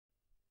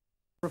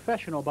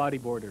professional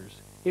bodyboarders.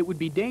 It would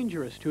be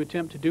dangerous to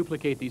attempt to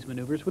duplicate these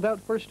maneuvers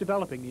without first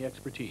developing the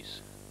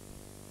expertise.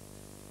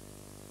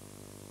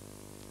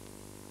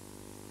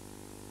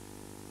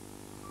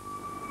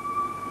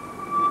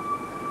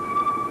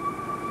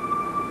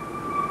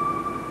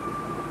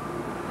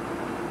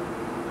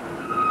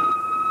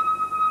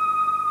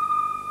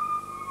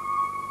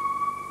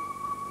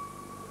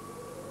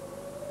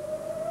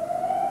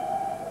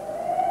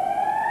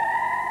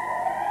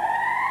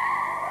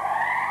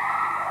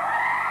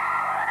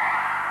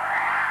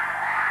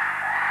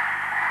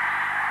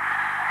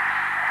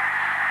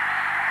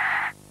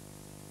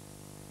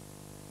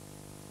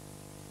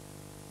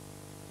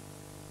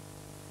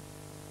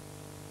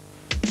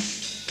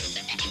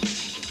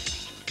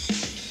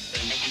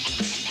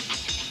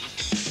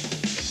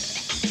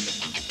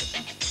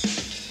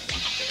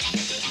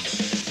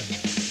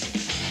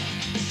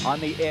 On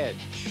the Edge,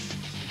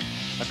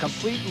 a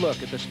complete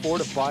look at the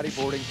sport of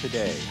bodyboarding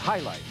today.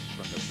 Highlights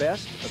from the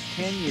best of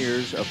 10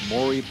 years of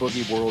Morey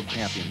Boogie World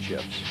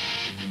Championships.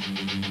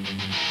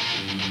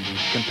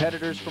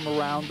 Competitors from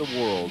around the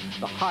world,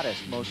 the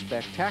hottest, most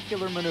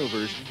spectacular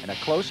maneuvers, and a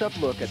close-up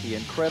look at the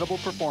incredible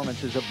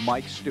performances of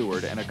Mike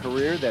Stewart and a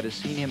career that has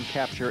seen him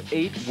capture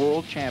 8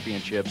 world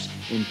championships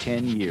in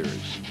 10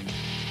 years.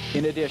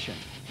 In addition,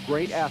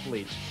 great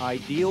athletes,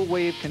 ideal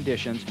wave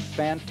conditions,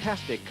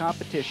 fantastic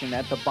competition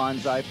at the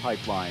Bonsai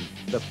Pipeline,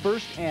 the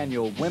first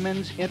annual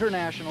Women's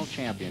International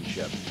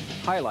Championship.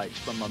 Highlights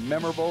from a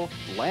memorable,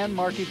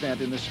 landmark event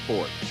in the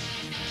sport.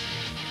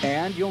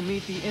 And you'll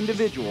meet the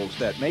individuals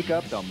that make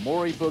up the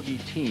Morey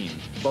Boogie team,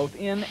 both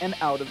in and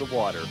out of the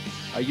water.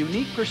 A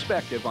unique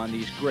perspective on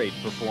these great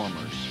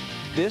performers.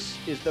 This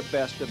is the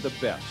best of the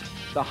best.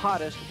 The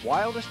hottest,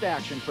 wildest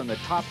action from the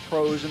top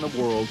pros in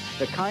the world,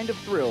 the kind of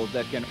thrills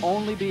that can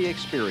only be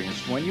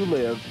experienced when you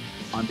live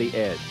on the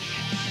edge.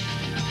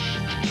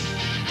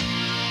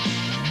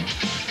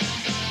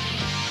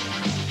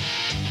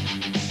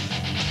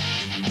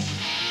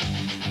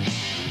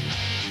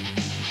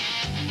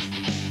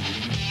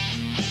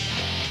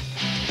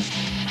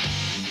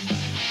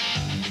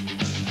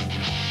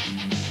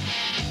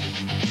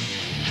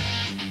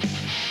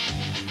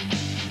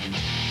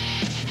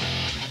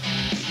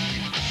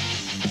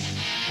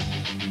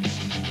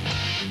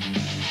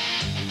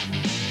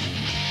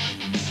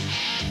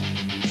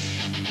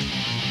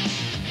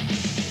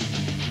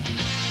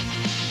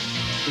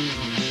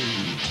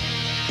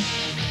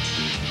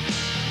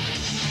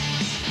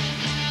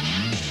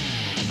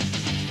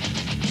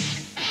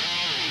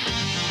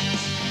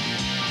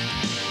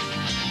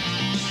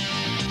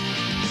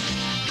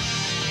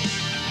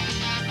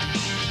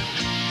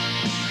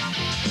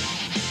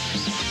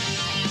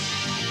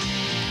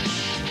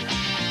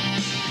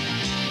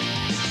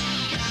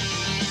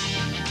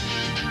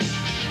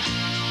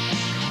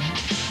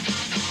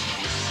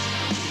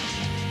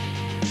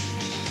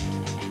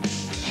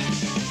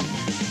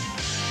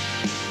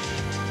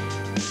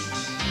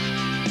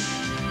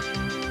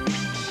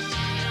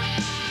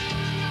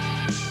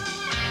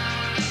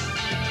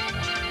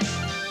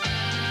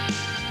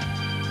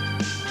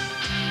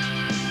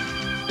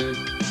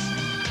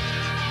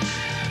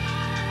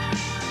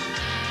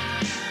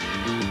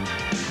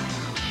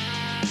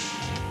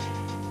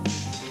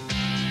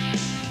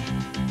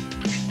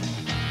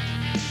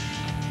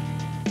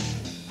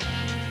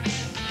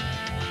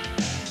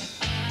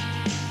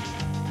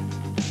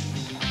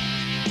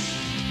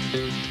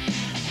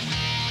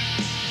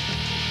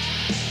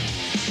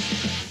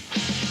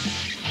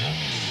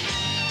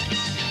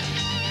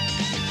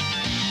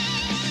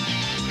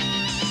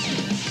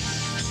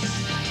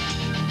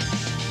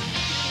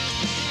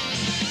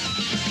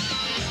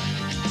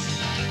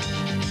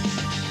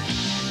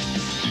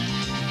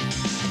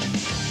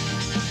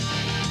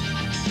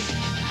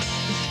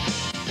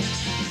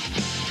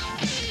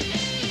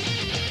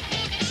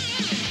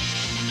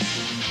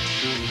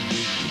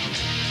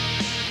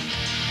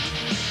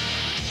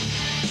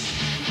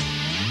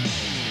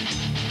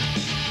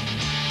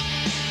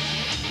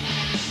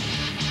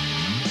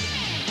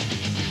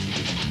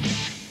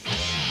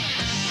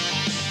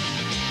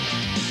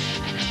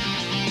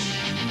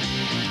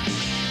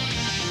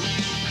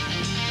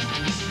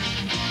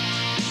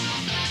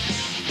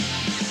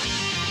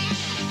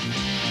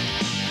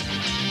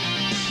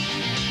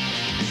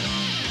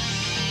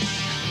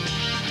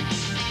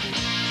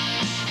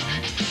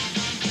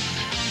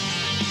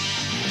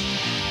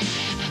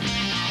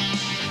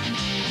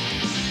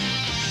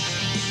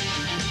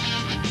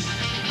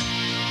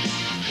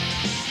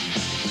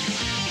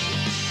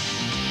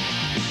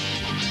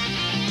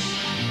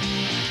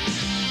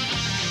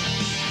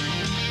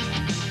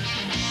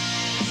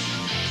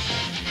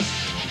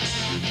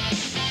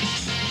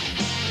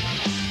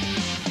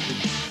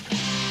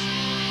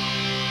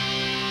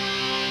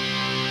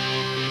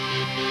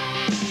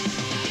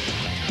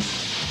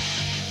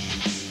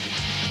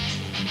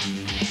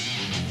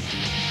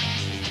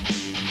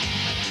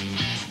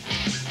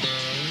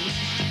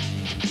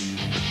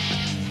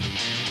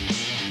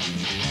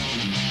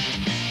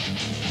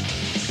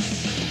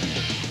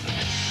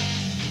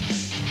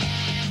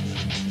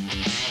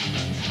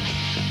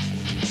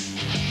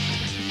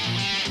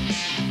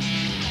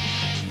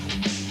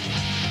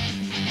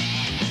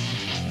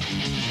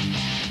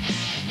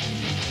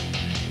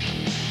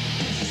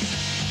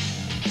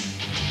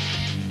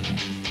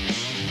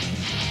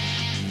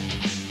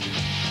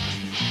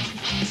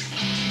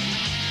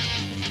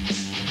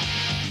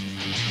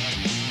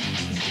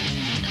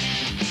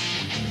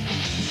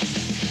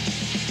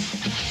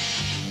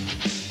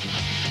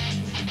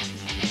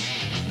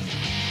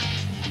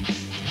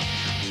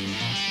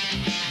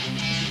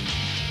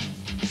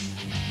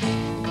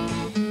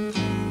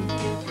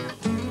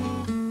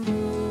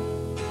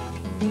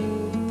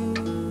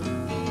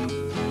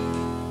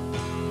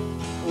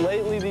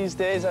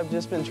 days I've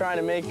just been trying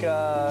to make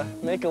a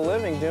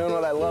living doing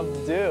what I love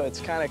to do. It's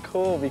kind of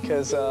cool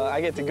because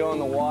I get to go in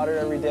the water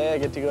every day. I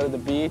get to go to the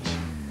beach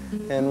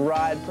and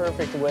ride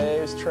perfect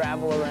waves,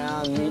 travel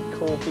around, meet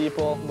cool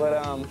people. But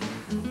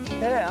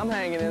yeah, I'm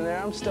hanging in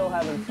there. I'm still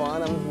having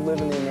fun. I'm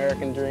living the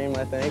American dream,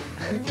 I think.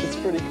 It's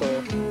pretty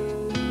cool.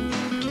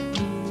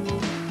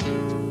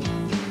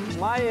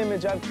 My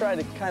image, I've tried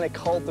to kind of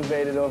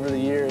cultivate it over the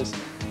years.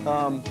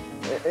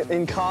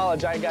 In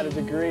college, I got a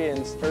degree in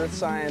earth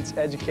science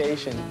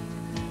education.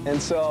 And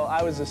so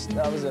I was a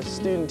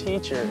student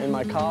teacher in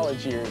my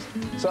college years.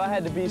 So I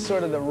had to be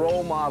sort of the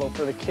role model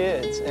for the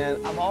kids.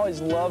 And I've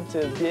always loved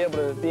to be able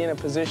to be in a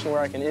position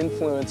where I can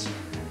influence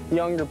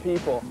younger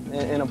people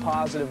in a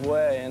positive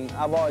way. And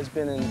I've always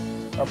been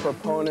a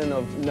proponent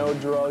of no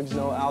drugs,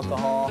 no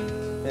alcohol,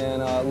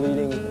 and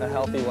leading a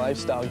healthy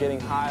lifestyle, getting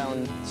high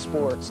on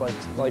sports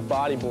like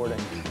bodyboarding.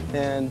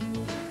 And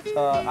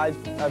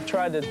I've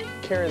tried to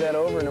carry that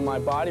over into my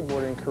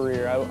bodyboarding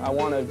career. I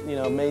want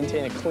to,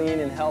 maintain a clean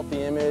and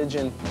healthy image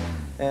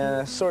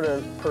and sort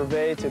of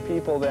purvey to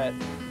people that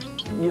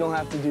you don't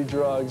have to do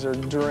drugs or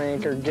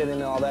drink or get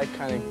into all that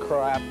kind of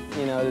crap,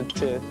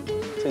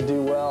 to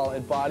do well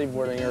at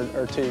bodyboarding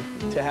or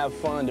to have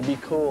fun, to be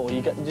cool.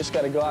 You just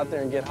got to go out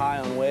there and get high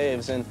on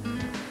waves. And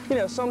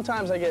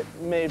sometimes I get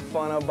made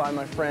fun of by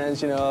my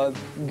friends,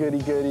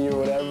 goody-goody or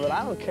whatever, but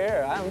I don't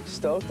care. I'm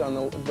stoked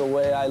on the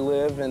way I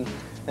live, and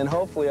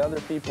hopefully other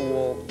people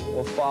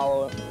will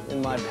follow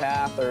in my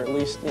path, or at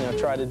least,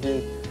 try to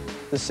do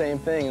the same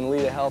thing and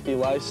lead a healthy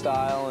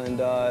lifestyle and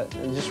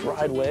just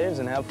ride waves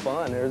and have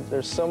fun.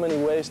 There's so many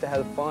ways to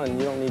have fun.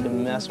 You don't need to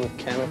mess with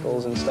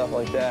chemicals and stuff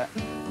like that.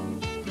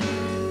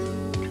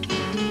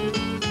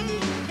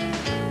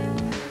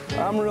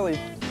 I'm really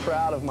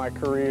proud of my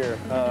career.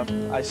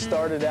 I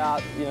started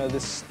out,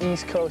 this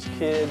East Coast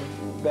kid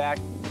back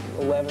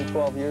 11,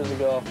 12 years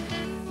ago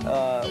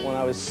when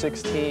I was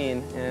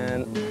 16,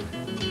 and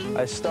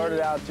I started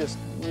out just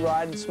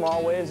riding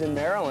small waves in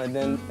Maryland,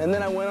 and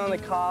then I went on to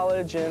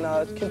college and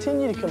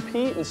continued to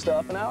compete and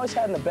stuff, and I always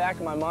had in the back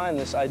of my mind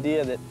this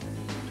idea that,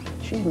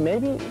 gee,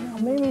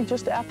 maybe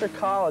just after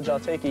college I'll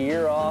take a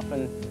year off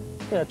and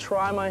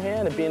try my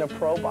hand at being a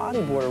pro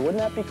bodyboarder. Wouldn't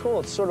that be cool?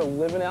 It's sort of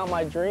living out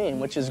my dream,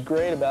 which is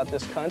great about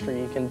this country.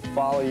 You can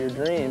follow your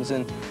dreams.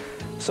 And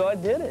so I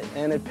did it,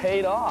 and it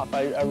paid off.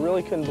 I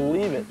really couldn't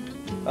believe it.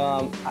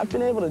 I've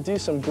been able to do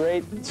some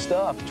great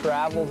stuff,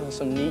 travel to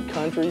some neat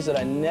countries that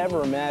I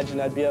never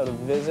imagined I'd be able to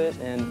visit,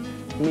 and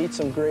meet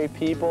some great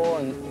people,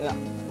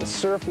 and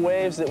surf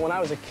waves that when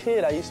I was a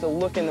kid, I used to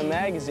look in the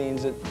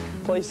magazines at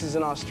places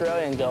in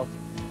Australia and go,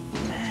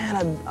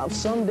 man,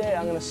 someday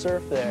I'm going to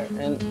surf there.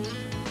 And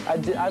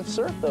I've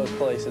surfed those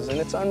places, and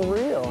it's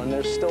unreal, and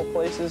there's still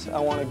places I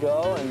want to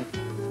go, and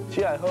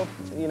gee, I hope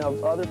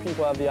other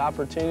people have the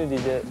opportunity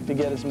to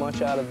get as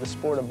much out of the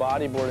sport of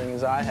bodyboarding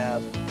as I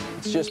have.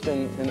 It's just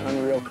been an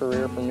unreal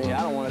career for me.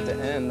 I don't want it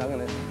to end. I'm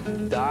going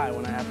to die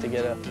when I have to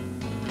get a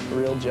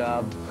real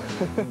job.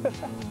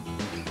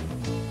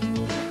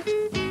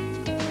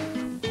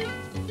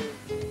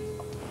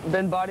 I've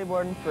been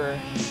bodyboarding for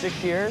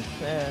 6 years,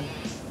 and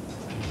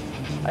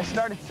I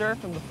started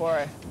surfing before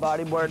I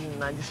bodyboarded,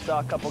 and I just saw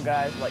a couple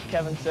guys like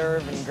Kevin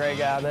Serve and Greg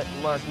Abbott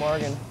and Mark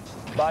Morgan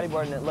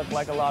bodyboarding. It looked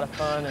like a lot of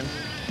fun, and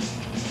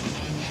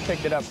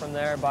picked it up from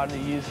there, bought a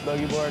used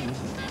boogie board. And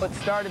what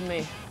started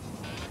me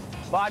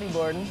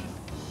bodyboarding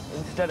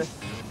instead of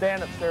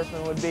stand-up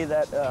surfing would be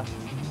that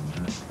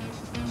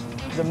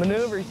the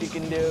maneuvers you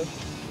can do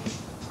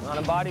on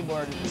a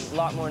bodyboard is a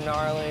lot more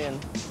gnarly, and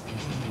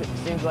it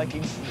seems like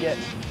you get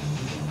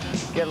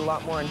a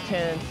lot more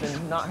intense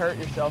and not hurt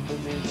yourself as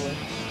easily.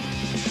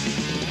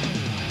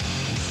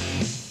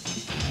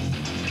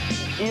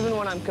 Even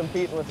when I'm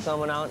competing with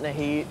someone out in the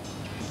heat,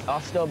 I'll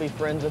still be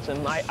friends with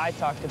them. I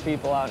talk to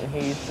people out in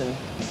heats, and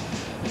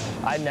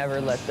I never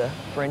let the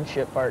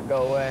friendship part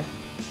go away.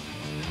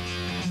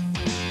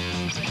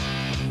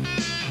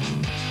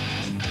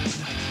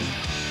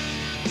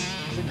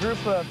 The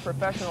group of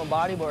professional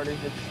bodyboarders,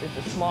 it's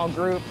a small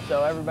group,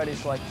 so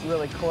everybody's like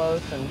really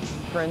close and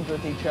friends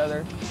with each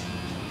other.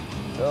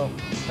 So,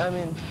 I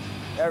mean,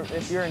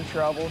 if you're in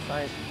trouble,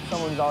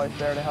 someone's always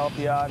there to help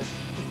you out. It's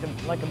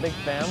just like a big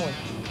family,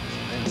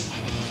 and it's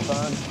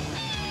fun.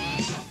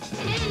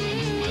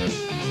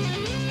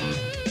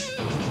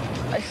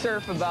 I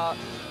surf about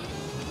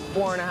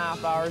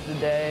 4.5 hours a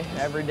day,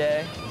 every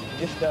day,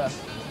 just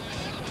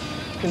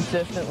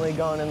consistently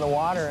going in the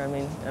water. I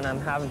mean, and I'm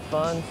having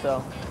fun,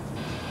 so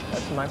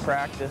that's my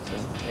practice,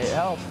 and it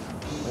helps,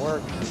 it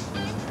works.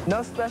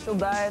 No special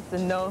diets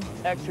and no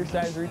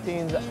exercise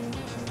routines.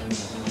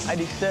 I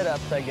do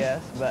sit-ups, I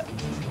guess, but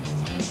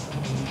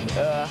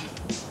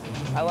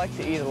I like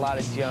to eat a lot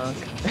of junk.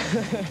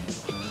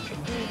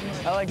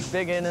 I like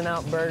big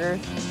In-N-Out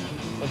burgers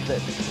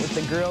with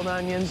the grilled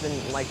onions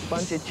and like a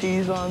bunch of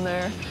cheese on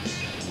there.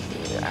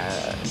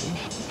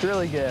 It's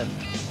really good.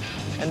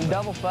 And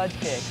double fudge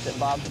cakes at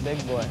Bob's Big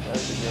Boy.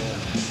 Those are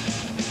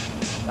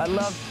good. I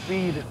love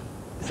speed.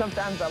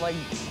 Sometimes I like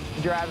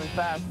driving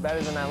fast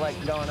better than I like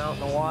going out in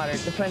the water.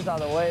 It depends how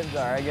the waves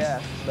are, I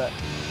guess. But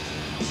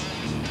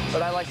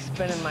but I like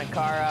spinning my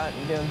car out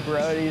and doing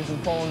Brodies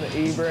and pulling the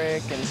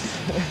e-brake,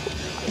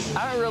 and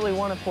I don't really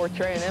want to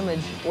portray an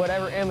image.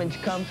 Whatever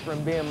image comes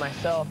from being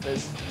myself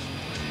is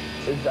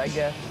I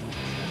guess,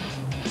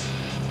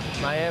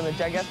 my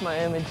image. I guess my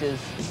image is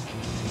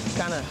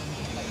kind of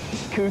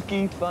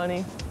kooky,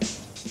 funny.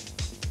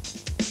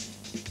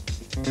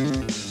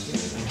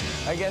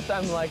 I guess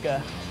I'm like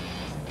a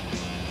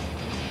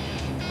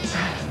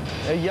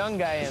young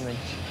guy image,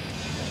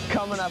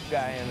 coming up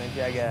guy image,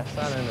 I guess.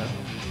 I don't know.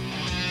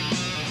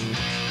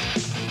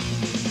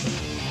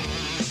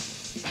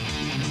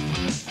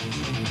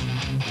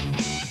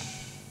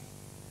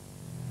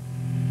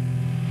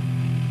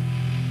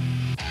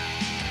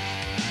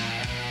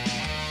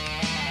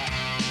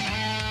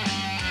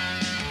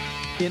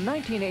 In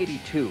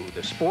 1982,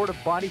 the sport of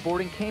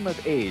bodyboarding came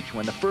of age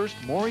when the first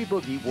Morey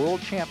Boogie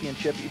World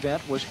Championship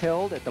event was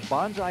held at the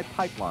Bonsai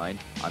Pipeline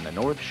on the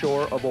north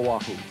shore of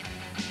Oahu.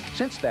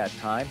 Since that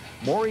time,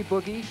 Morey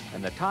Boogie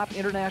and the top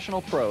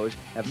international pros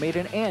have made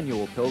an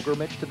annual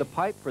pilgrimage to the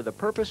pipe for the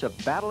purpose of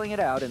battling it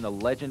out in the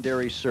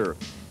legendary surf.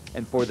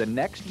 And for the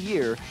next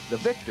year, the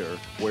victor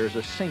wears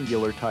a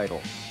singular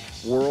title,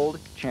 World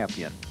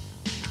Champion.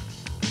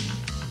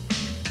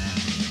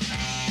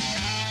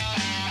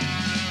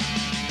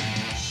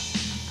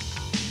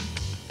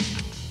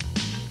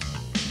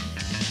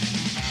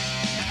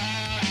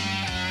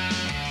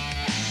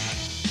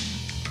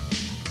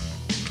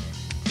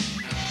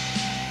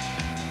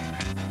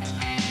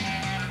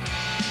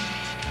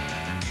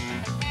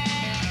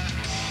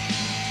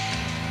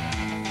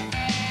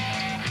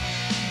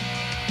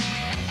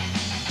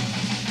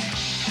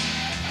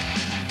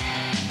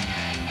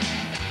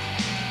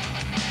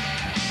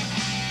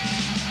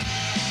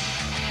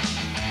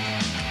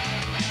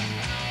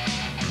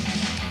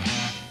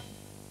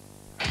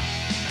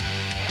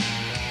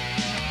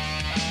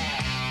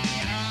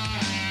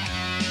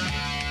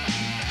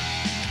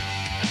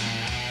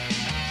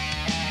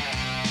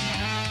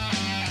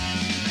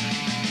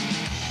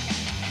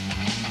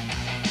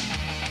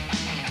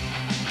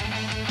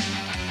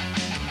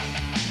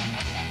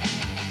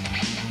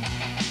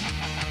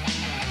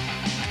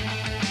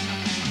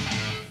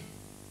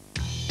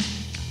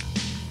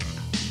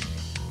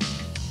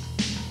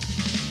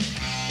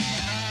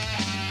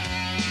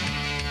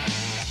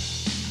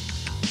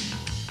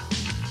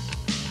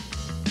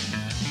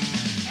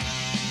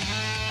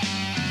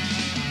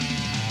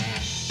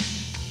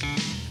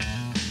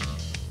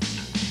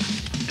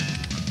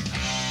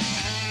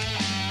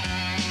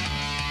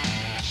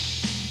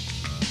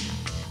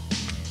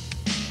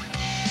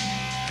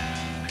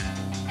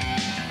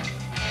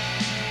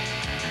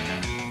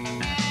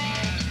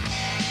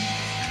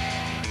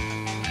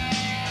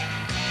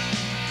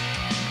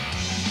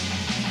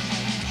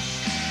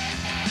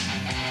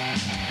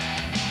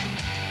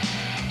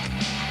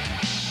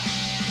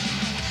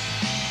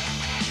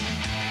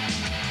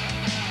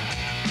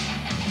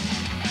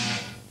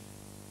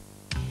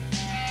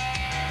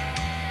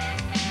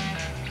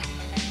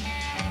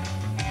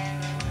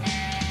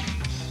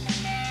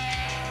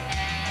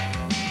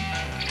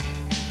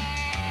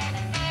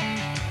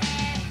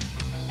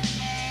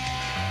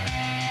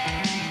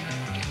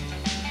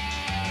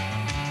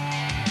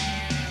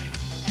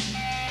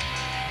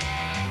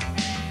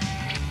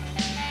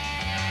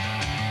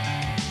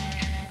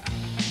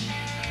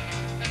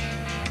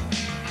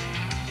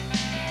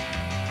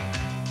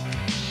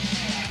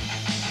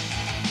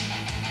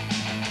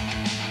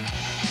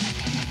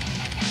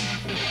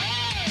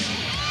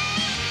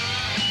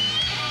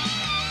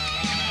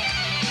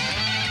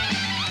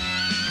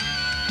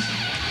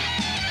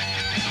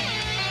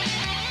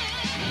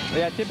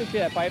 Yeah, typically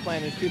at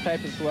pipeline there's two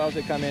types of swells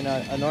that come in,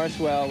 a north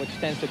swell which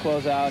tends to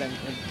close out and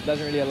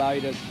doesn't really allow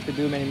you to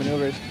do many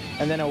maneuvers,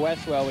 and then a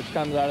west swell which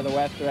comes out of the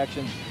west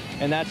direction,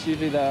 and that's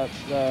usually the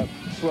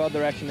swell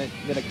direction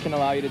that can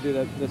allow you to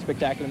do the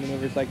spectacular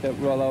maneuvers like the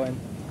Rollo and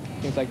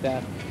things like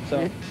that.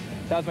 So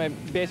that was my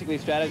basic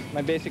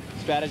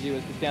strategy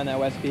was to stay on that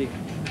west peak.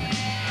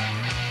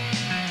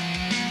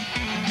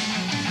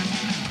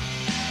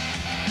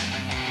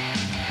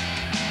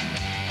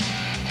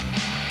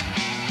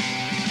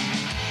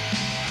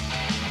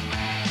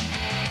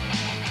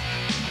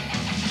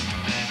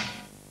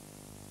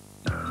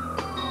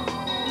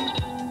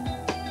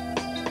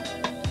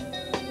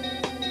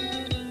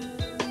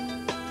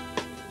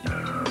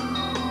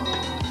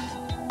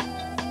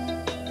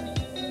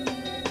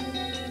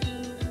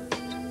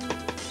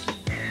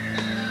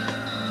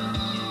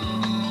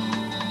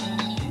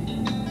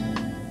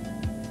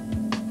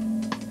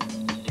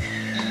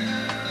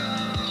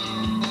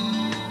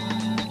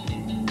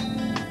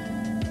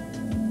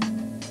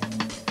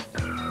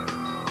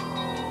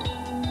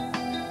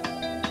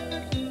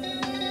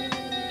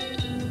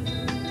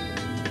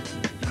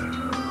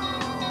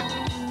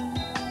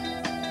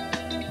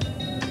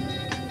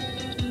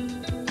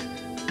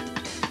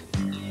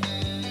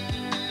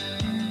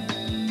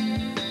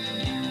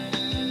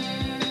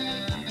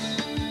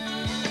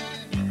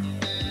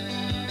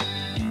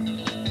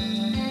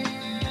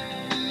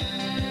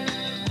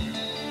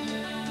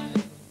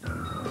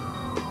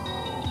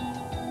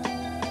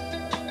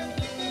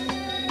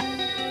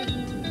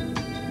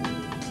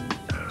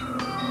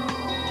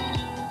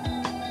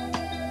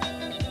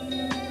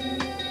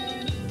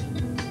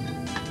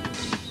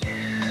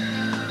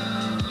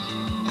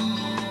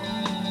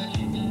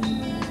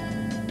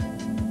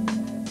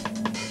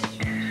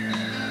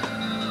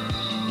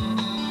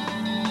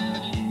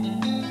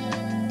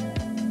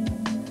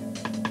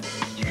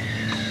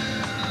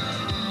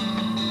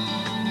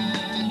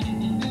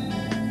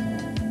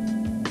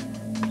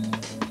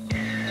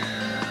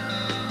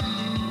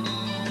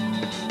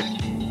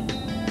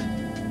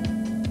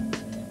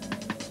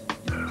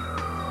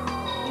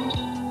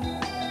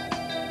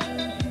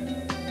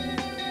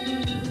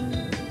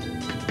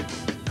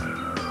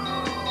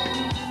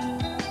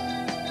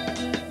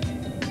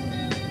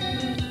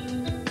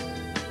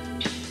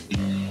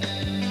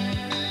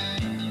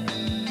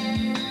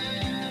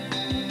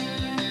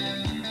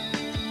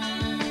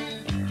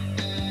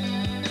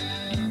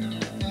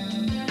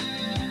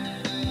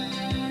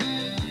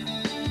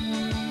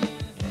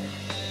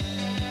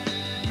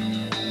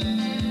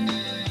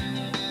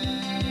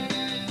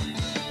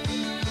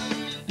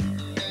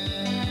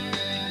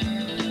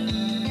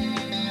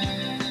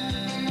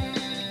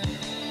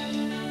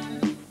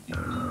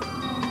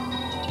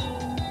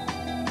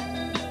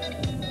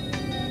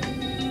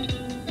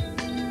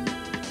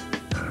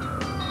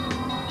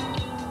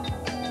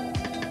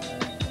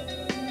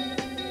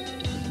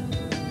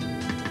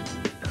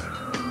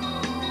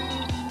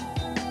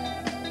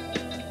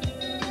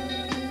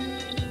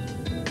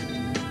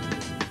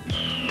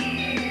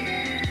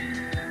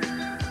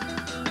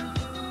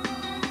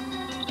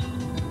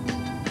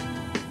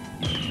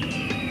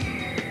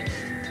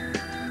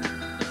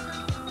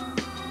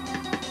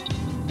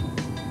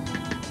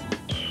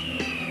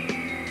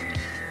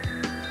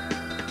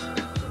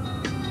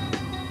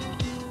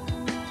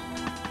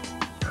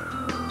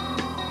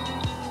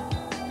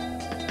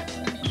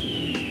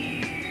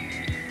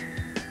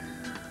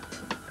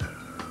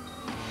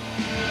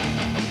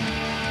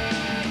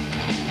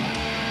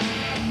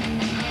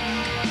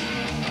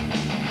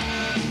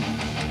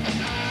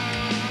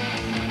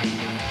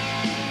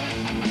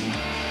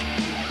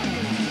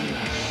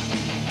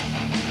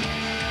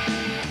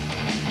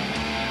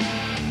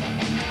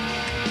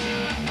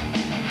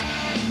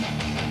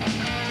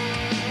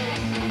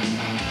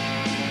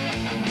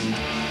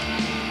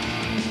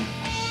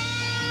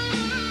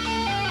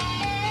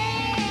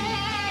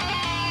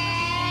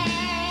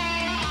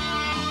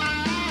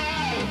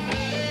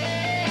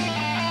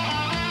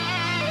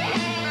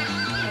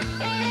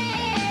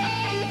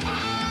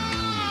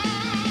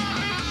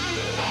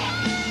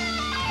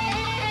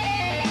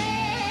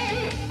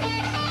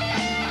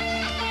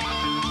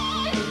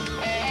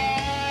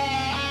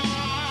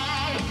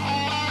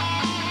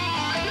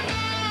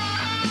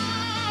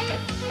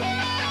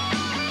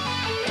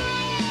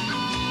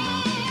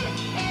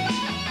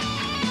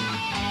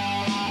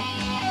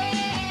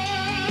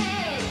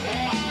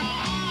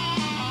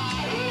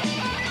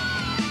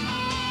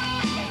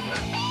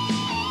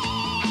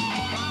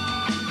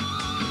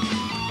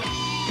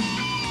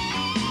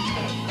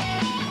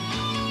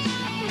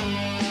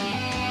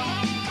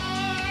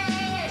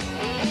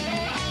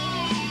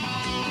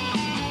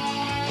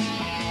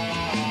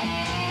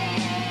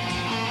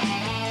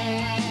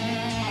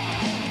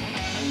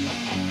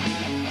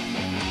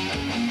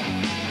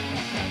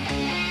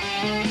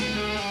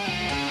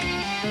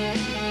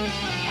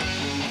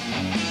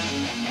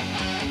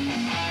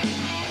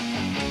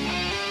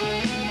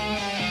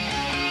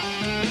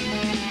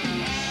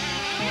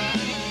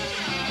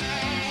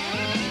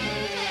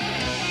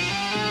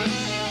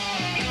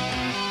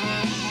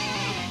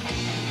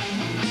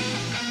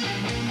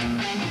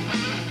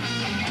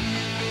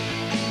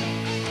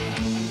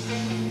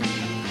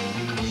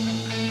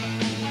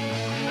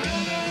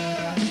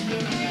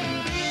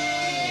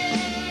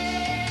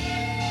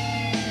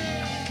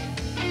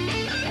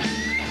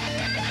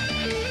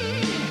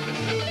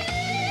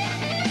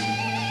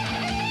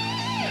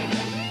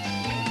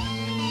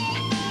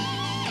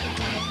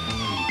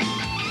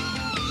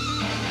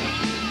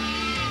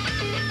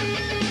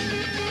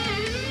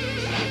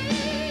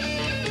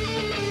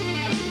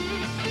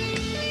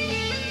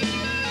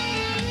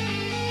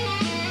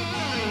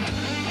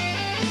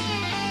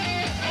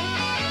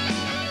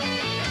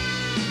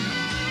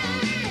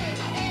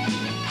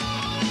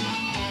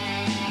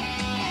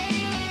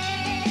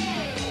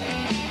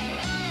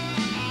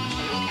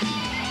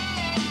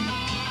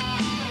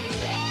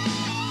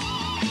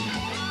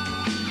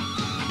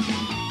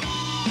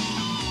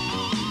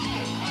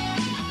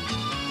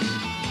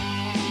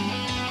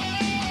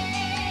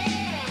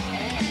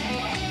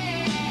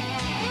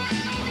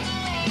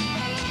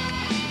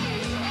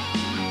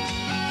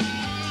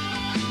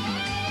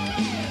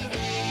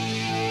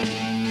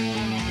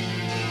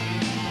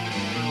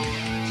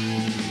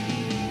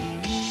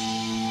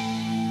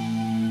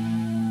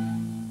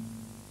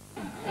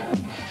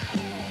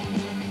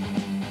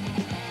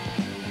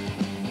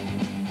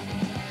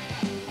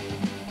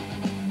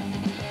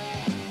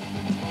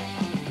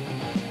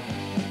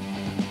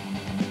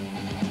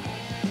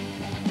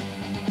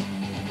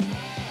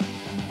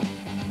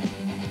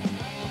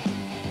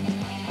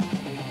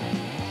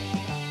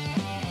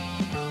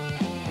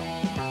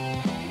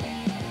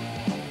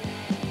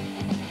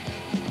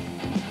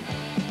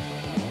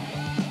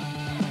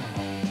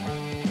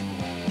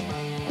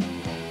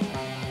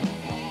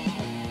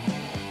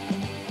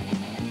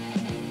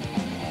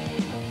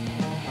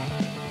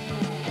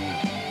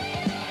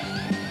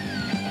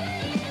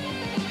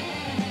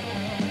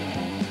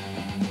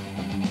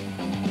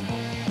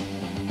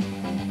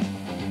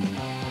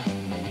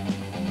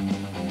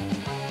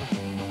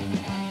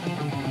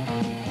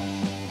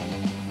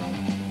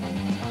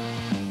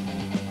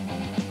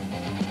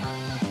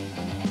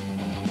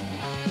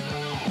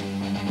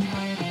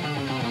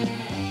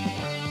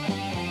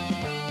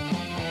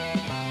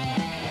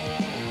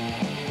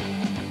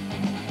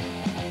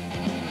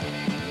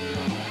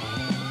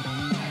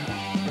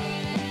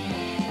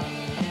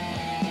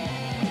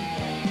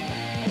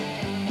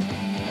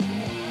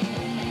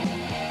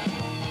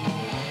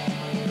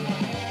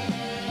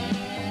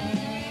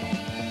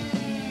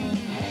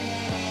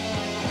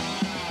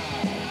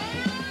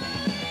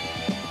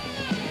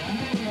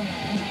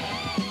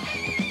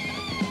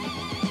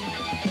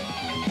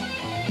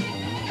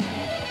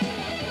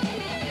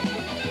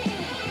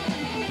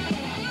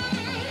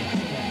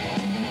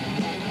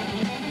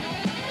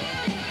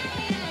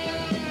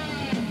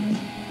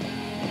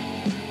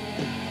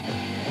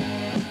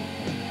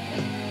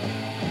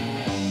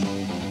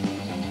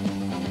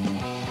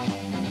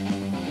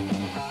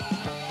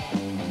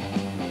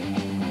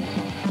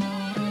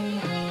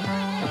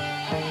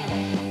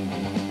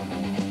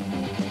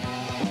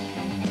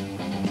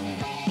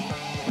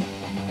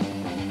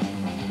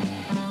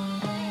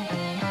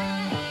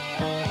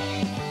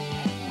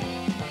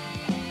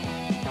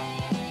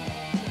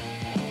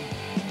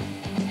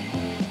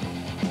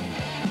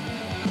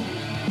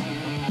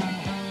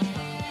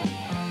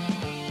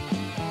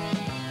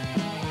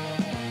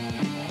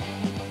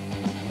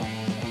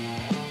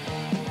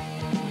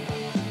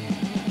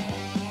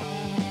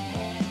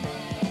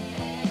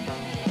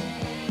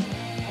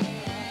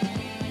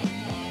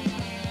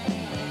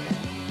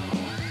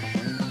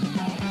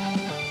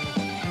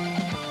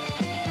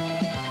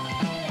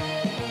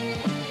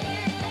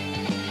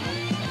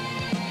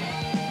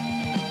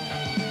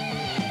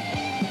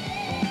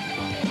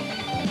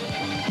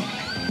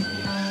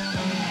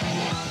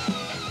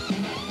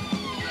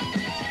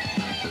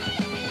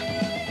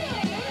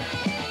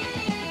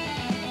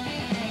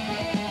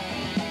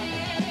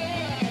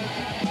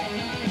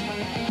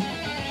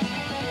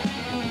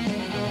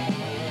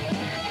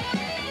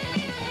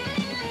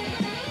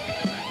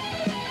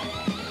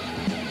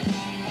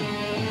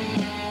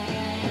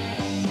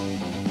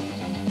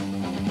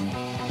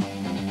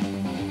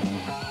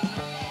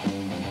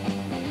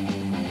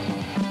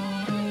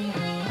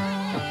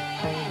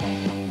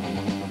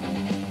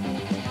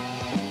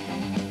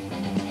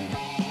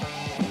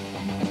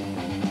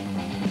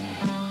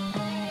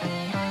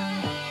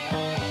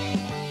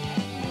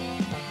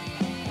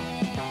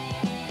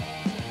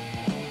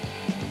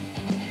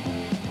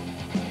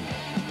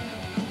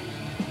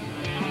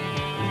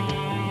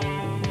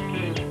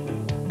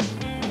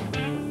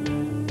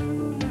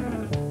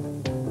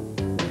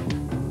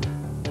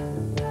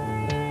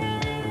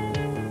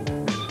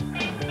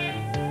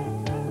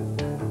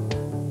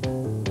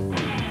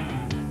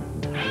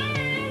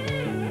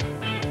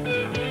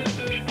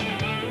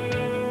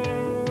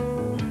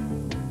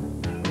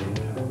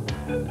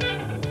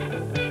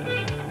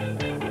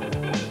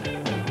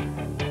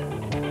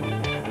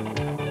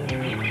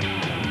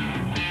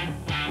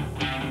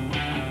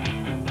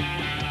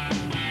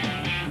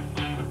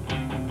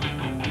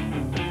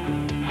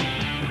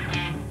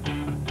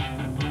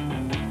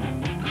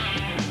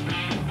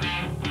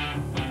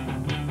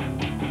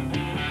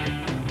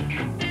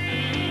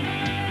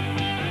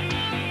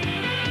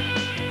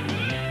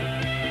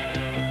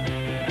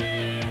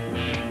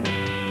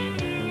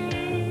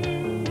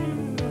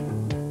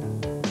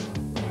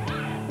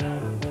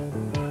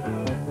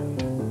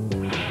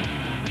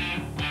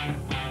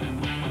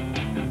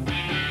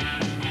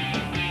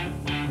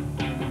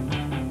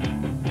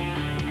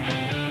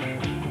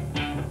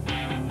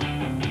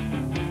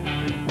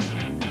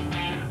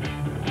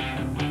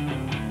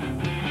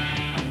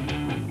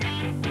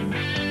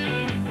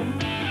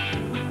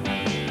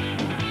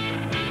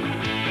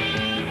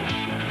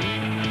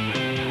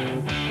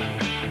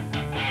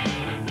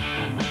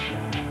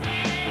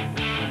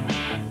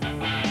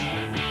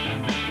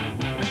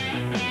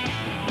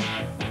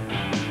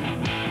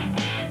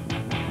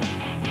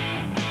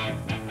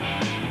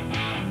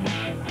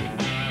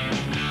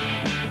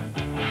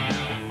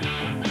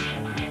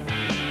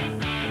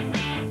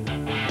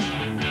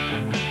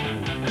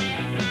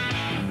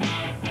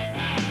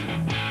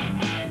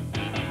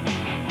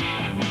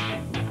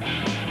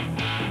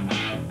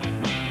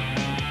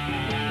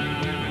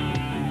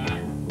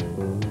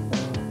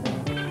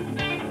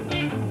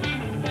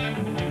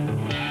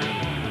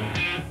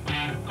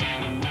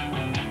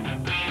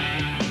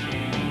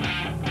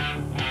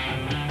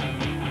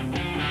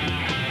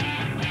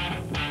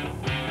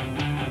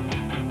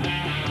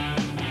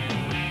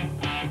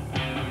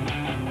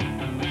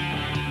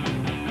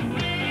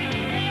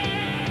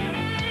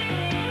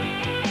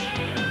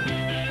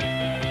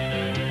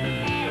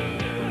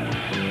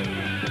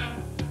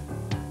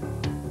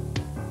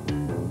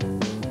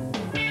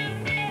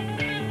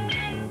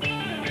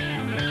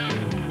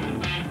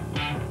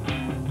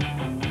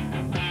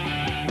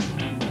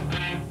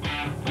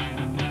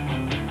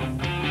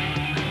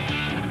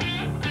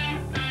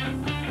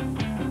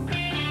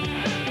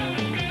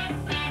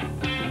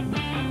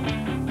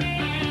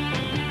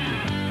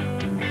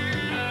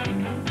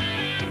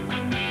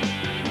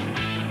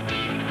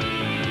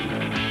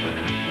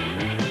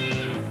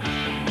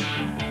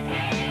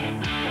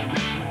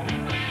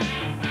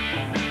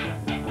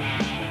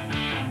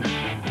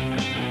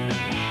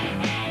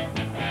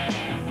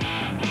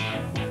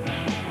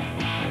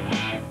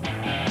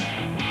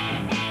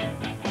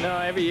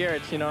 every year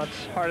it's,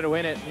 it's harder to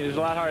win it. It was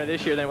a lot harder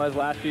this year than it was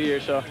last few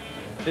years, so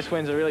this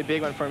win's a really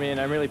big one for me, and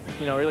I'm really,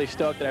 really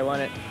stoked that I won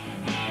it.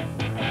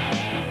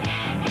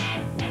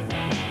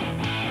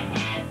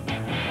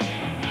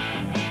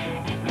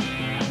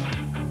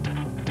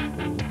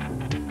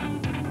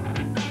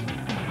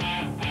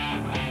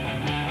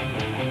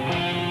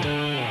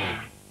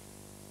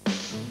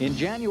 In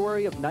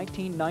January of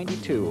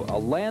 1992, a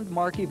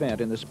landmark event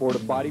in the sport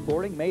of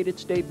bodyboarding made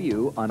its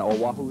debut on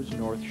Oahu's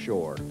North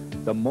Shore,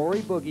 the Morey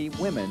Boogie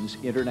Women's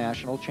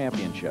International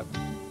Championship.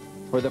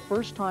 For the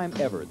first time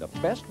ever, the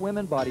best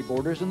women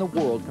bodyboarders in the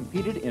world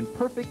competed in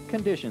perfect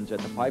conditions at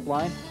the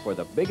pipeline for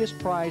the biggest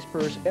prize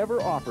purse ever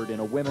offered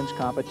in a women's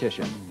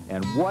competition.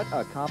 And what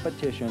a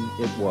competition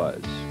it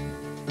was.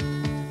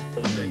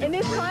 In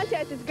this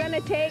contest, it's going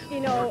to take,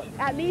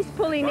 at least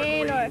pulling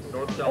in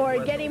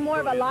or getting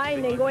more of a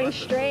line than going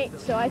straight.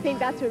 So I think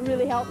that's what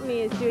really helped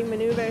me is doing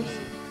maneuvers.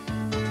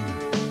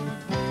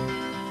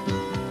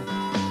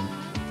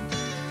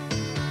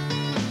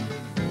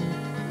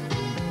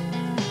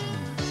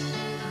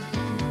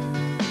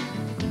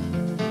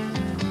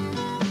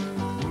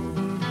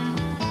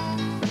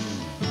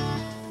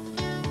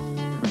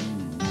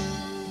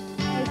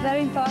 It's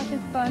very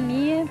important for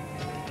me,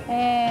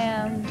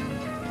 and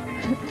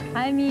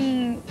I'm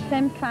in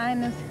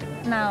semifinals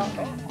now.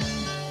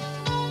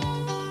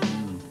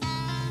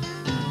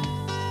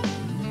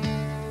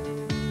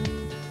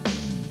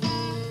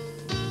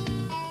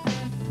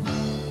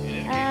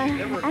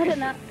 I don't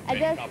know. I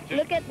just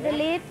look at the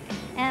lead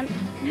and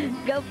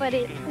go for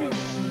it.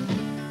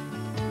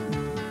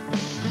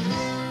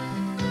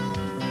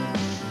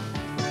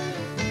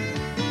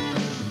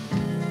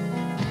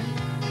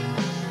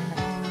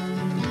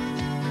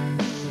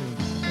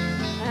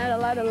 I had a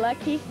lot of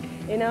lucky.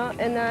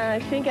 And I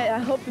think I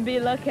hope to be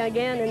lucky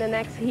again in the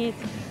next heat.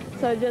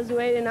 So just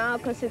waiting now,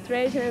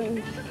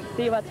 concentration,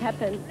 see what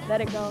happens. Let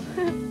it go.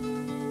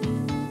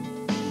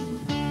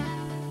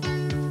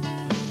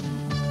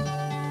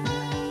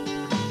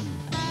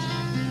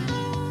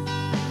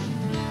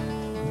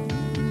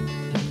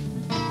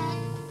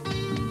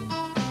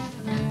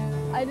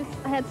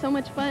 I had so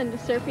much fun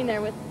just surfing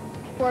there with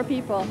 4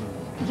 people.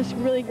 Just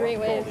really great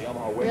waves.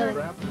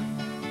 Really.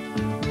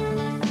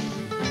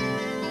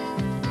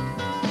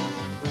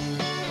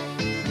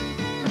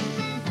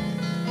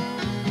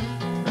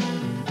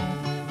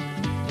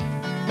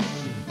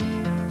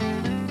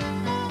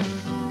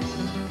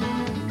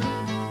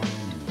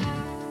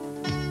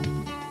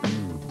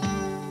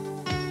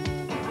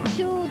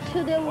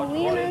 To the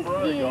winners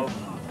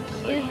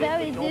is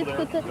very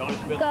difficult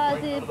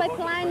because the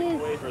pipeline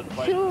is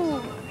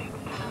too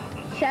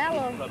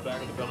shallow.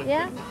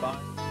 Yeah.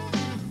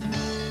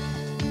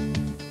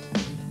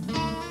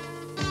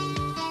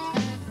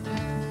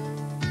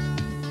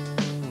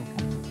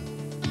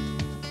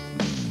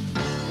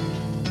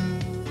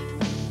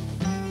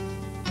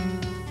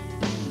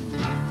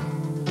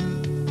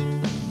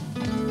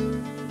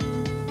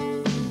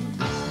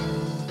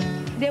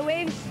 The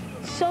waves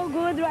so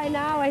good right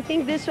now. I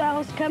think this one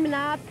is coming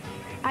up.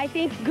 I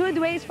think good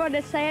waves for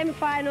the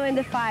semi-final and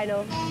the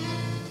final.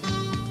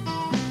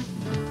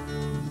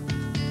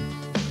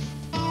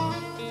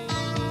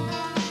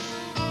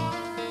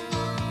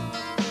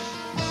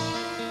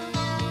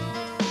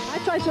 I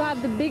try to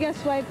have the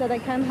biggest wave that I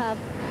can have.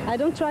 I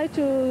don't try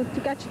to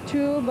catch a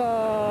tube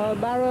or a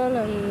barrel,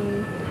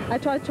 and I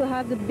try to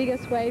have the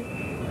biggest wave.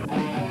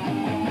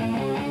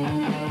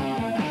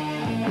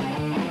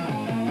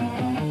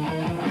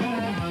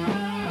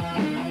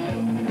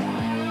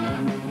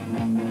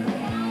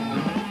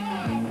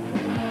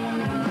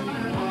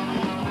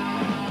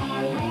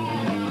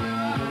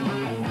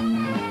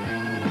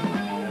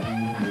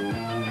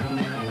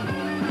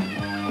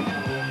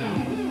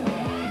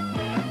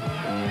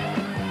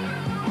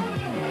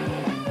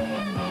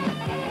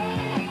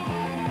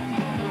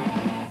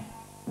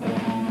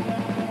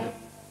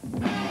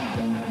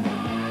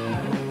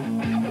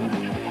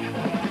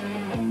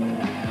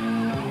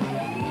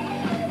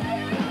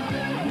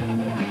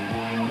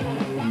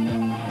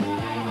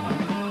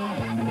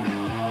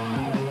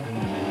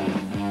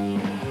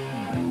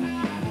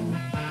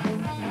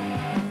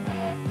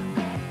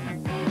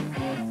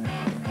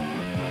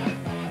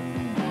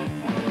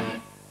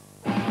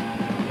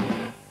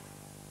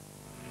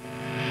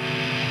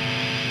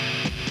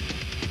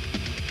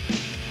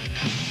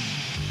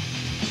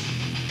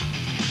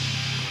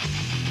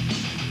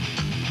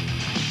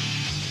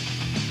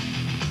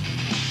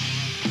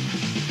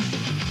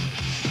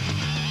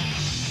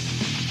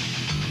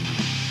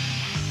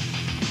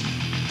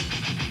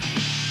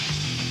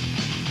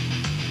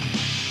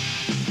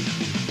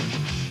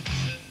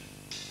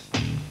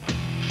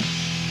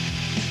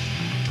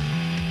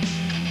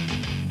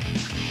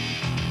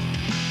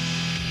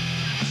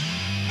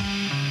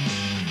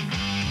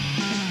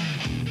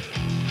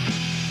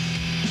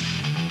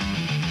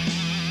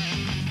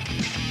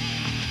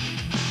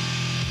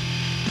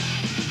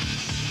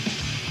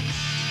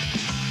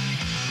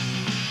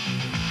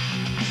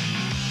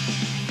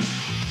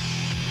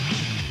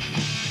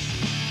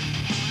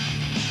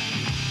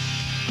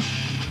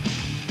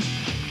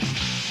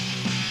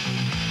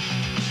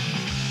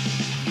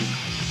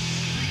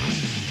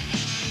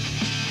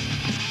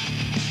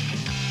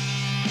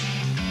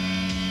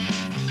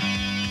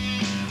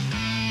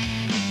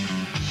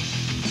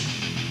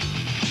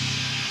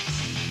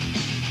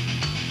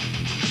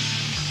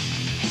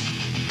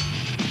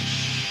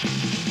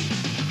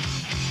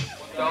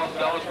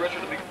 $1,000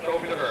 Richard, the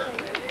trophy to her.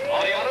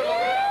 All the honors over.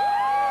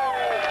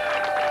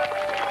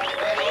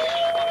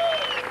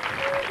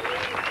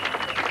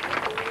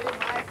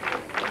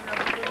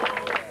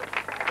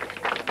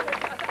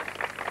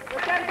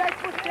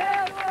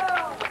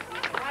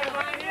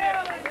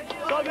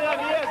 Sobe na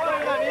mesa,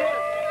 sobe na mesa.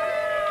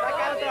 Tá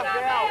cá no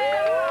troféu.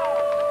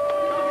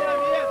 Sobe na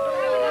mesa,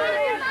 sobe na mesa.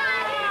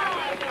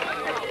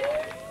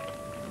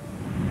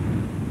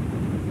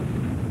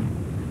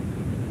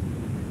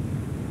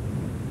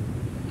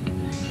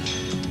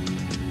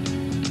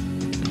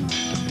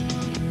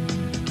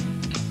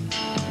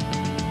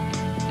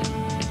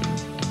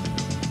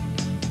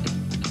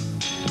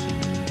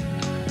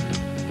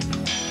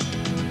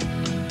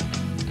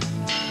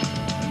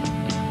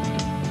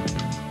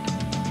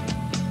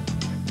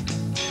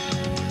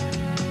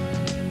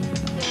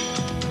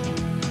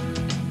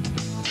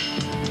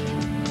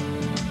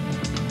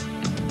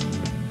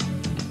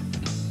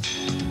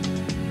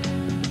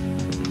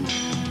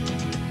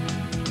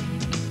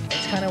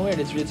 Kind of weird.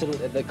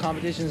 The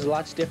competition is a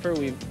lot stiffer.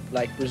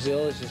 Like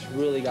Brazil has just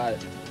really got,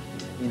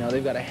 you know,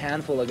 they've got a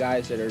handful of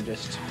guys that are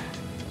just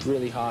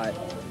really hot,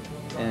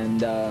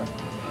 and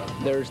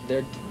they're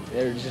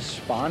just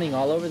spawning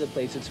all over the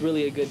place. It's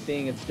really a good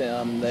thing. It's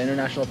the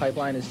International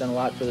Pipeline has done a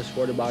lot for the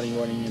sport of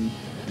bodyboarding, and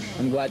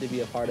I'm glad to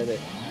be a part of it.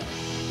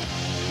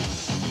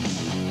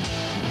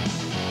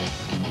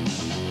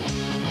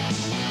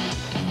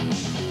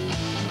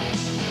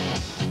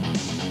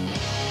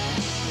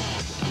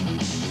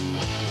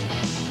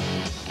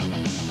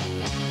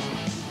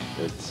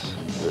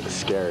 It's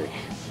scary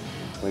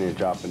when you're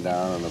dropping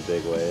down on a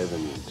big wave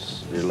and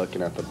you're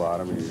looking at the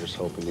bottom and you're just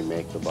hoping you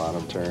make the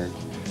bottom turn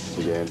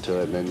to get into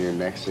it, and then your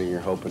next thing you're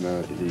hoping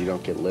that you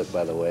don't get lit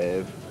by the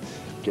wave,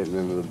 getting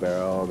into the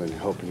barrel, and then you're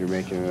hoping you're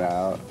making it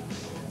out.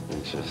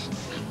 It's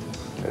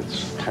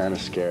kind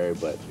of scary,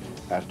 but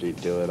after you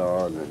do it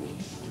all, and then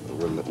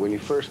when you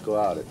first go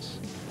out, it's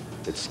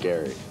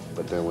scary,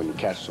 but then when you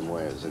catch some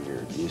waves and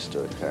you're used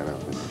to it kind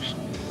of, and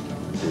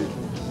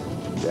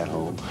you're at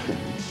home.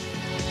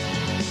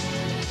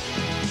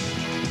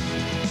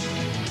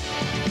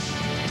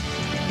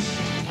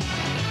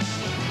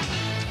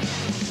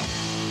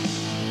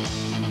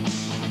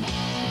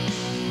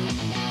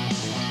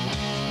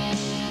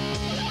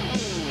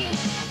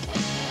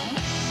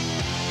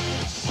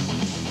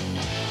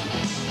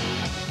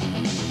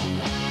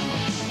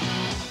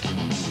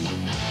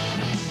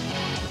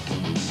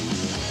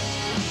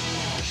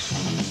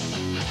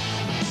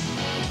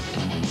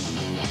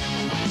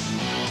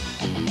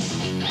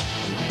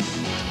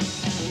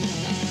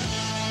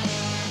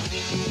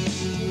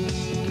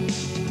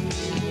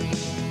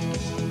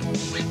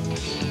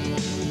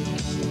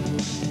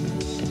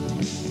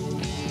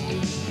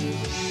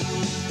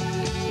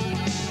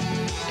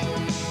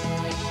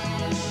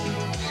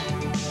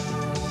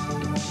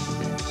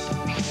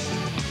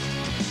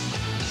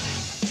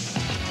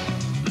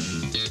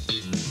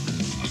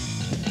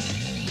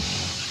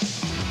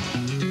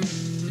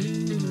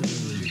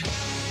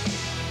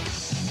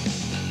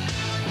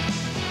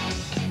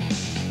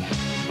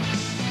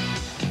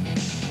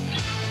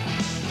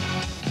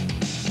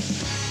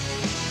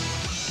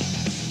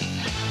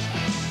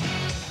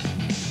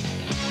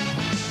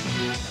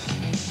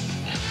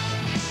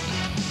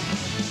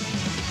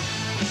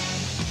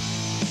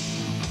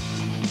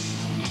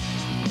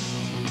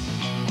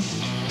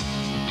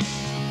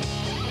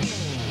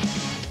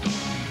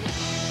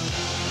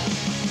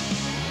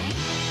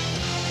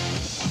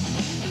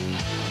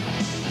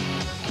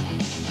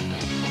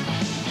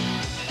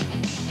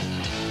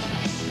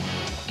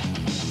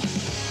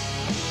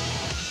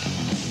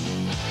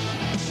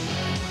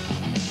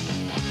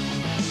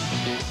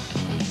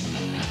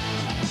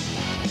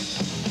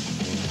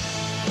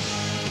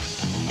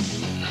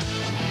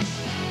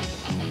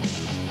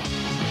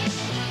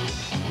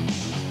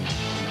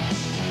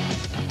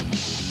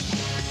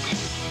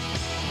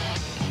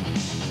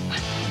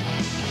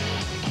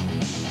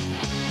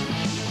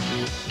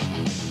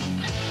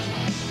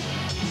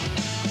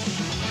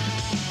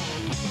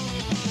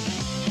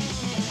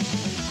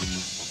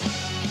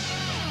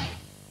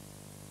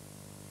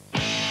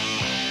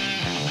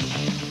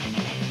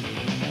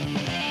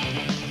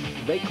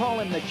 They call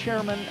him the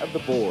chairman of the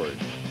board.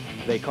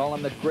 They call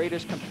him the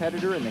greatest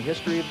competitor in the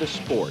history of the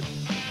sport.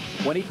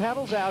 When he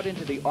paddles out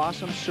into the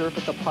awesome surf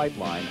at the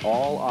pipeline,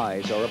 all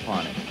eyes are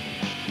upon him.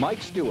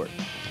 Mike Stewart,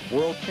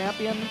 world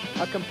champion,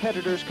 a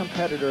competitor's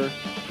competitor,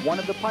 one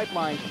of the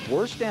pipeline's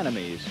worst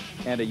enemies,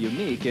 and a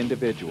unique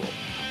individual.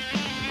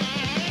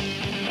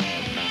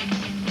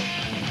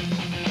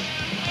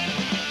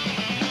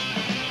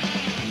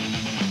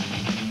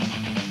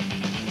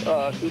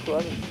 Good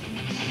one.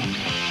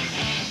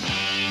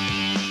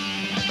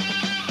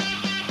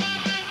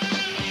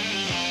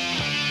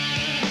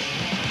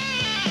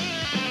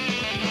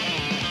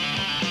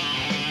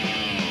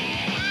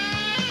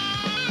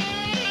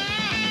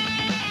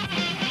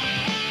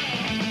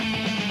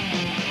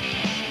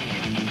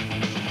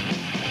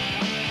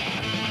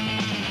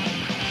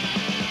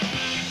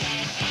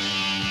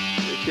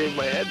 I shaved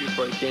my head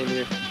before I came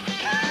here.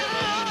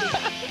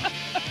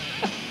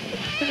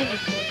 When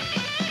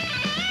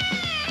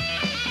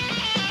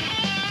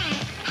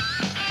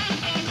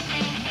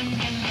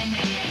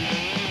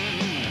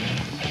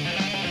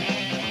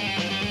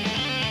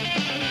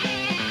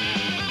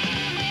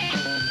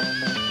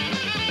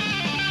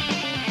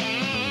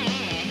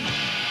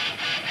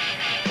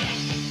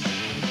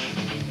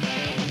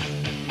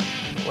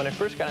I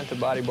first got into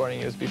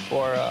bodyboarding, it was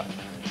before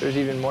there was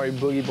even Morey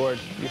Boogie boards,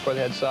 before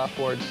they had soft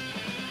boards.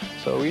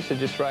 So we used to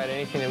just ride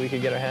anything that we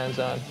could get our hands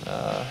on,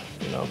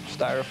 you know,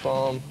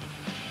 styrofoam,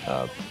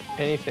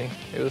 anything.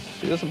 It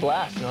was a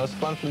blast, you know, it was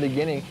fun from the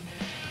beginning.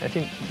 I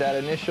think that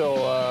initial,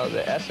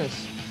 the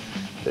essence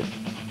that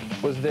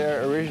was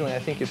there originally, I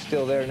think is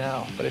still there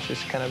now, but it's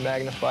just kind of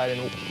magnified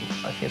and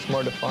I think it's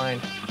more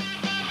defined.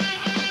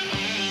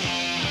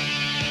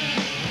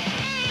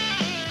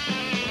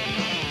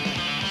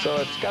 So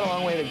it's got a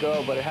long way to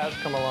go, but it has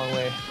come a long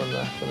way from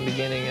the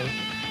beginning. And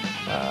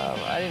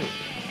I didn't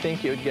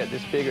think it would get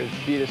this big or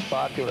be this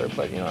popular,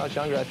 but you know, when I was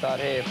younger, I thought,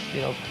 hey, if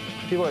you know,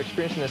 people are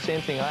experiencing the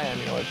same thing I am,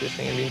 you know, with this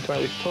thing and being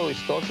totally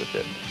stoked with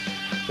it,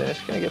 then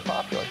it's going to get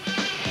popular.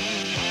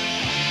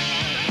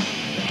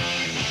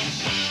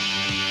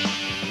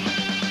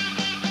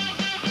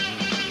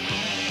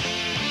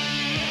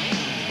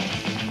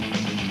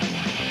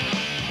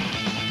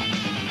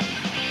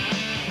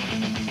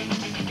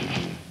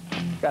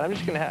 God, I'm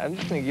just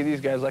gonna give these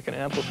guys like an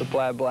ample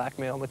supply of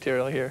blackmail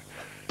material here.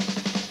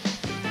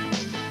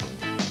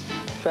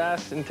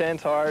 Fast,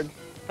 intense, hard.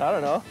 I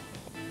don't know.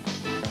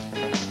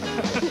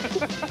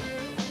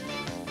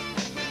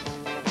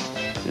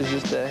 This is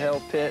just a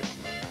hell pit.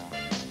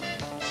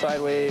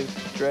 Sideways,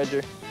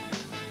 dredger.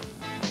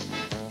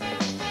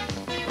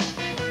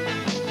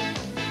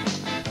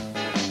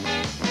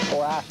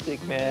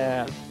 Plastic,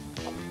 man.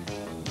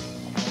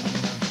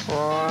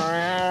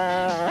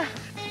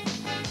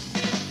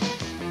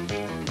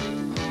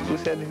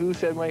 Who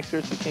said Mike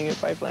Stewart's the king of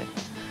pipeline?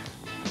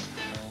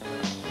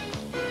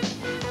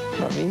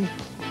 Not me.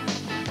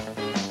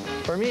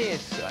 For me,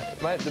 it's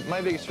my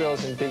biggest thrill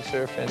is in big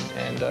surf and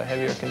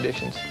heavier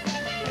conditions,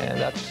 and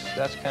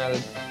that's kind of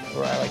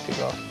where I like to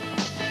go.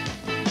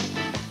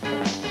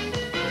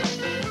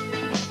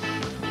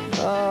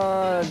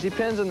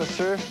 Depends on the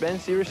surf. Ben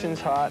Severson's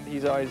hot.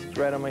 He's always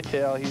right on my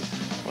tail. He's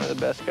one of the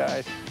best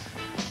guys.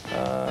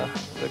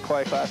 The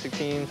Kauai Classic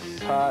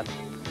team's hot.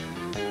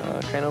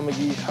 Kainoa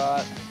McGee's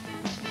hot.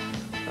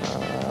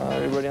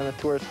 Everybody on the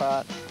tour is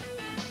hot.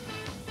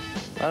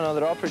 I don't know,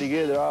 they're all pretty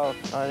good. They're all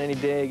on any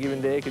day, given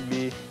day, could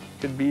beat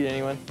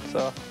anyone.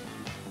 So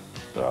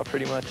they're all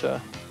pretty much a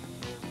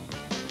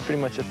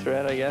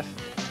threat, I guess.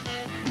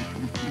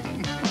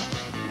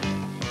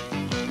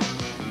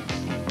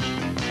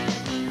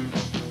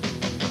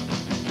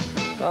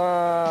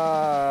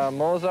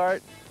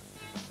 Mozart,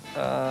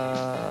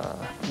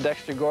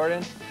 Dexter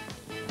Gordon,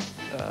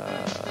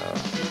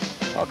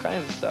 all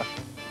kinds of stuff.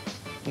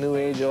 New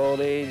age, old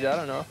age, I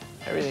don't know.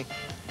 Everything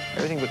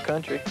but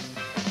country.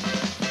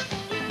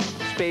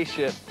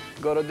 Spaceship,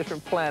 go to a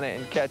different planet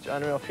and catch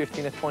unreal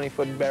 15 to 20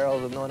 foot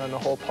barrels of no one on the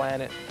whole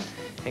planet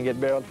and get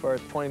barreled for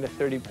 20 to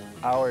 30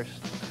 hours.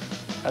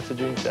 That's a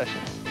dream session.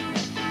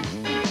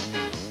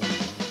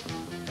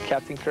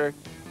 Captain Kirk.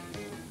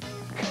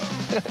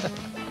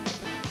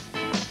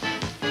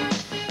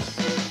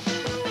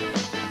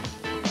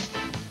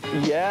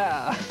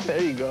 Yeah,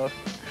 there you go.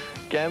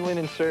 Gambling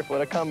and surf,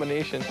 what a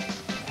combination.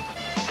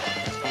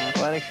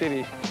 Atlantic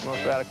City,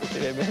 most radical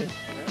city I've been in.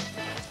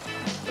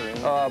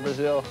 Oh,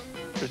 Brazil.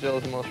 Brazil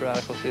is the most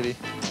radical city.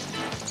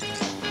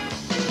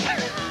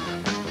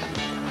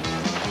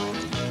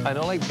 I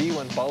don't like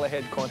B1, ball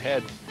head, cone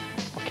head.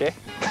 Okay?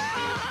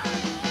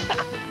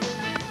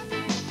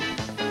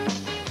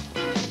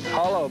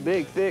 Hollow,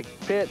 big, thick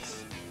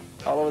pits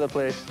all over the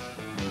place.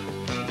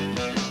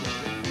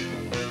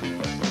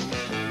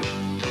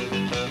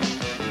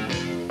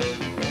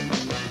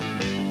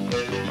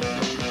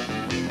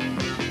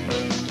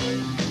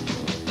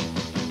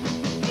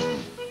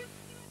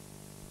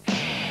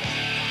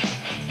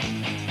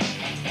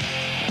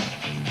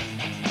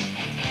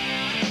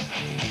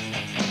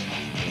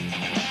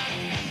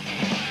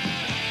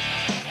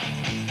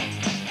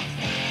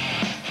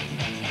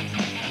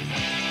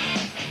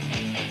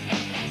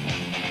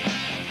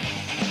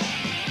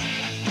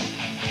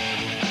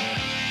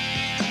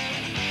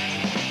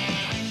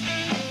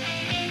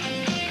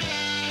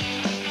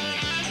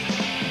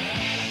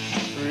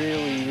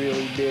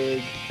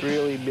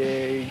 Really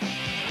big.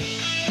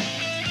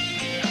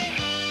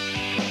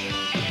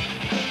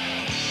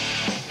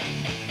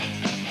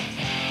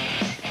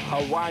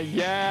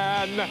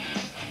 Hawaiian,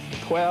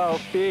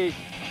 12 feet.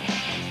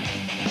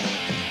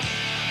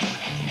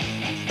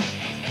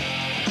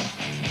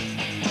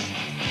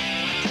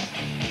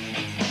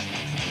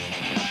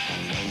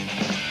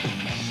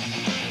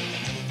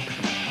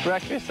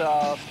 Breakfast,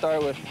 I'll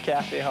start with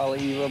Cafe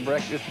Haleiwa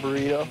breakfast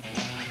burrito,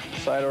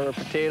 side order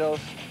potatoes,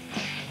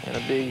 and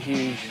a big,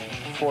 huge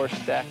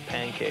 4-stack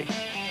pancakes.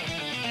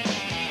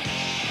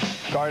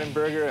 Garden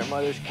burger at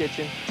Mother's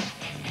Kitchen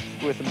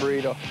with a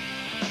burrito.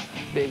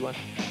 Big one.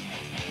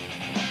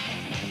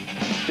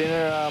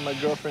 Dinner, my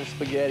girlfriend's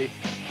spaghetti.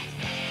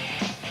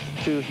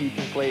 2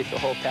 heaping plates, a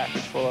whole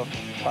package full of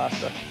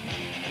pasta.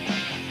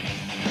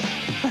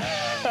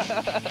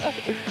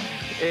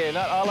 Hey,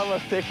 not all of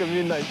us take a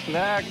midnight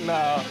snack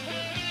now.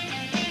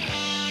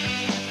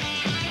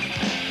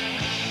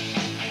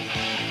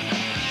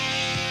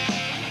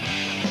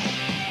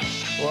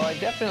 Well, I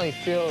definitely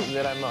feel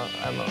that I'm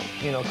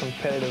a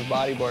competitive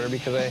bodyboarder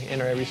because I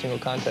enter every single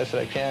contest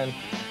that I can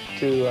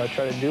to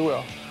try to do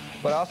well.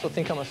 But I also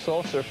think I'm a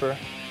soul surfer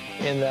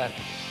in that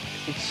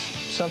it's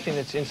something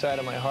that's inside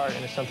of my heart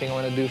and it's something I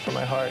want to do for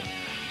my heart.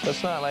 So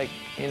it's not like,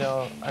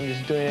 I'm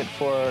just doing it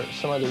for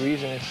some other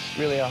reason. It's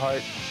really a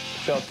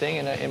heartfelt thing,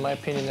 and in my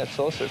opinion, that's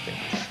soul surfing.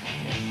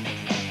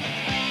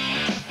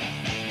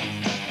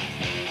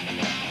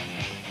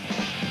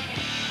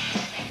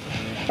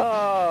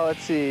 Oh,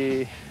 let's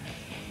see.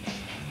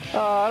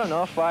 I don't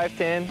know, 5,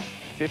 10,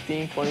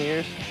 15, 20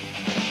 years.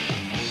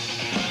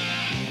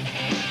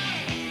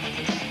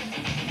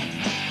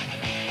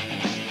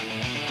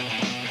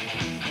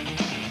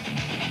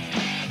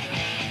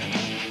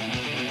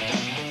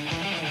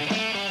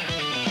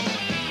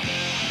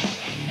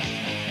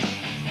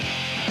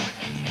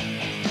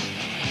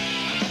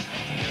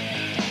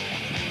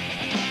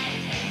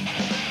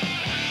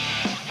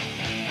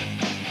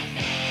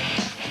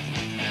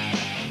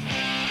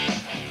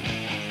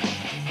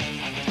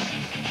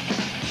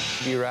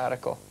 Be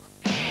radical.